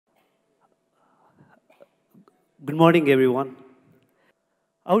Good morning, everyone.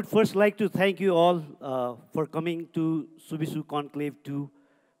 I would first like to thank you all for coming to SUBISU Conclave 2,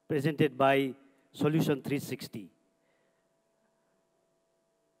 presented by Solution 360.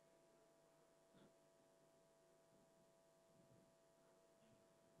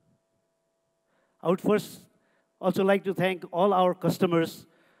 I would first also like to thank all our customers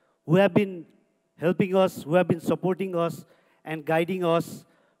who have been helping us, who have been supporting us and guiding us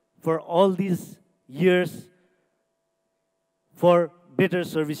for all these years for better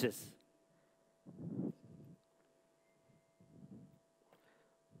services.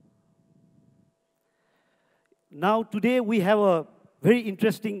 Now, today we have a very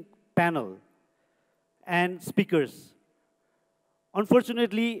interesting panel and speakers.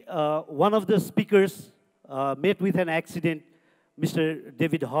 Unfortunately, one of the speakers met with an accident, Mr.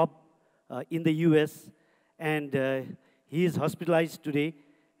 David Hobb, in the US, and he is hospitalized today,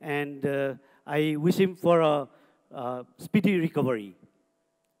 and I wish him for a speedy recovery.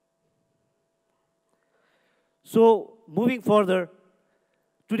 So, moving further,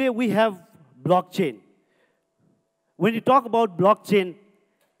 today we have blockchain. When you talk about blockchain,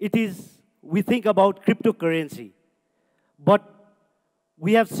 we think about cryptocurrency. But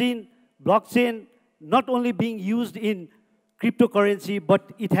we have seen blockchain not only being used in cryptocurrency,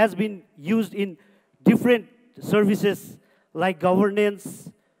 but it has been used in different services like governance,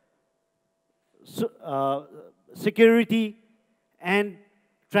 security, and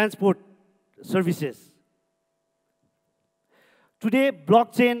transport services. Today,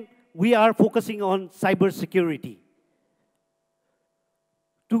 blockchain, we are focusing on cybersecurity.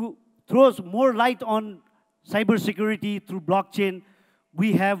 To throw more light on cybersecurity through blockchain,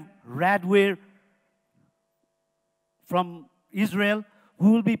 we have Radware from Israel,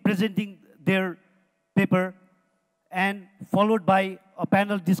 who will be presenting their paper, and followed by a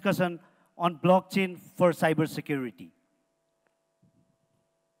panel discussion on blockchain for cybersecurity.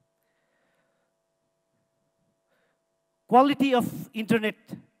 Quality of internet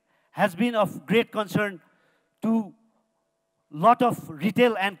has been of great concern to a lot of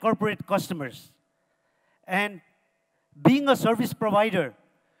retail and corporate customers. And being a service provider,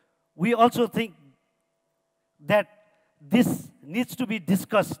 we also think that this needs to be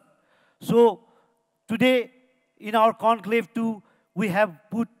discussed. So today, in our conclave 2, we have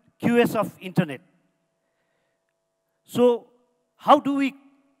put QoS of Internet. So how do we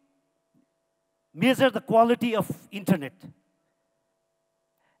measure the quality of internet?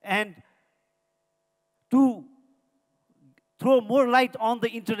 And to throw more light on the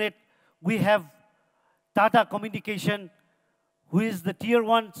internet, we have Tata Communication, who is the tier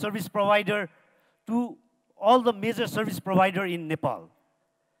 1 service provider to all the major service provider in Nepal.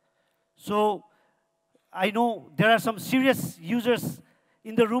 So I know there are some serious users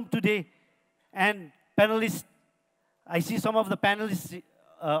in the room today, and panelists, I see some of the panelists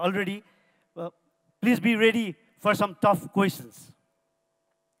already. Please be ready for some tough questions.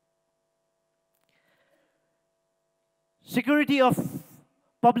 Security of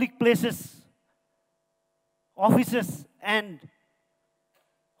public places, offices, and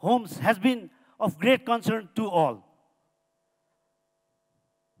homes has been of great concern to all.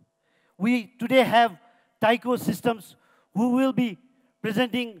 We today have Tyco Systems who will be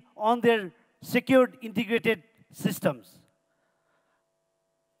presenting on their secured integrated systems.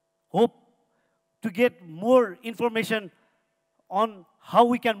 Hope to get more information on how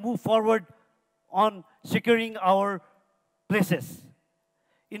we can move forward on securing our places.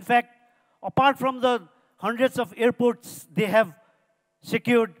 In fact, apart from the hundreds of airports they have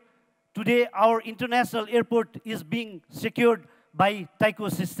secured, today our international airport is being secured by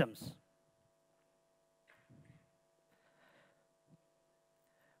Tyco Systems.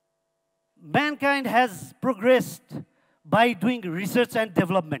 Mankind has progressed by doing research and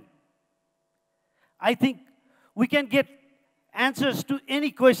development. I think we can get answers to any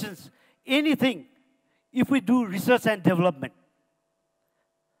questions, anything, if we do research and development.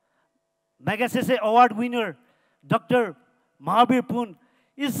 Magsaysay Award winner, Dr. Mahavir Poon,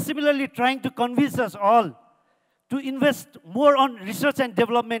 is similarly trying to convince us all to invest more on research and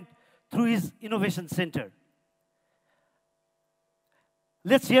development through his innovation center.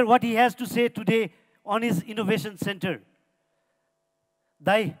 Let's hear what he has to say today on his innovation center.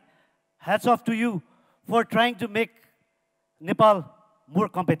 Dai, hats off to you for trying to make Nepal more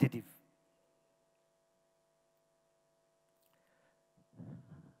competitive.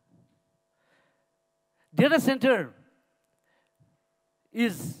 Data center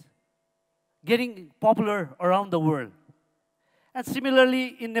is getting popular around the world. And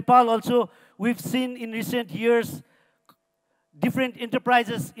similarly, in Nepal also, we've seen in recent years different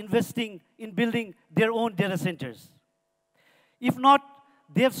enterprises investing in building their own data centers. If not,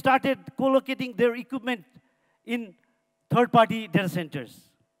 they have started co-locating their equipment in third-party data centers.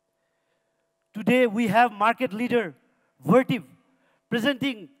 Today, we have market leader Vertiv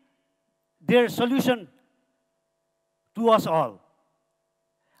presenting their solution to us all.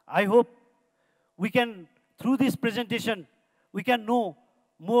 I hope we can, through this presentation, we can know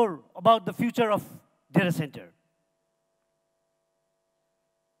more about the future of data center.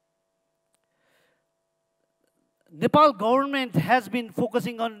 Nepal government has been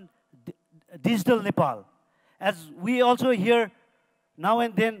focusing on digital Nepal. As we also hear now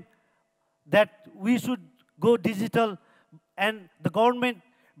and then that we should go digital, and the government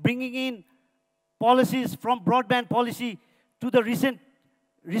bringing in policies from broadband policy to the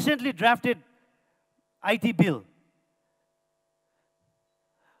recently drafted IT bill.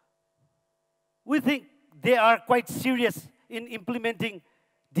 We think they are quite serious in implementing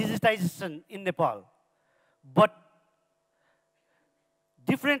digitization in Nepal. But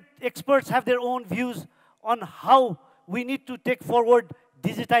different experts have their own views on how we need to take forward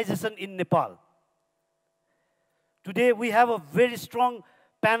digitization in Nepal. Today, we have a very strong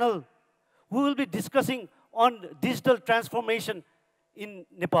panel who will be discussing on digital transformation in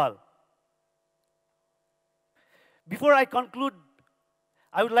Nepal. Before I conclude,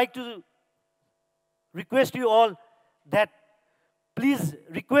 I would like to request you all that please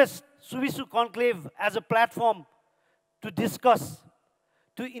request SUBISU Conclave as a platform to discuss,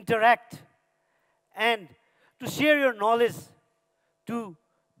 to interact, and to share your knowledge to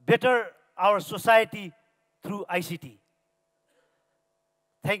better our society through ICT.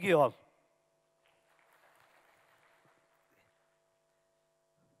 Thank you all.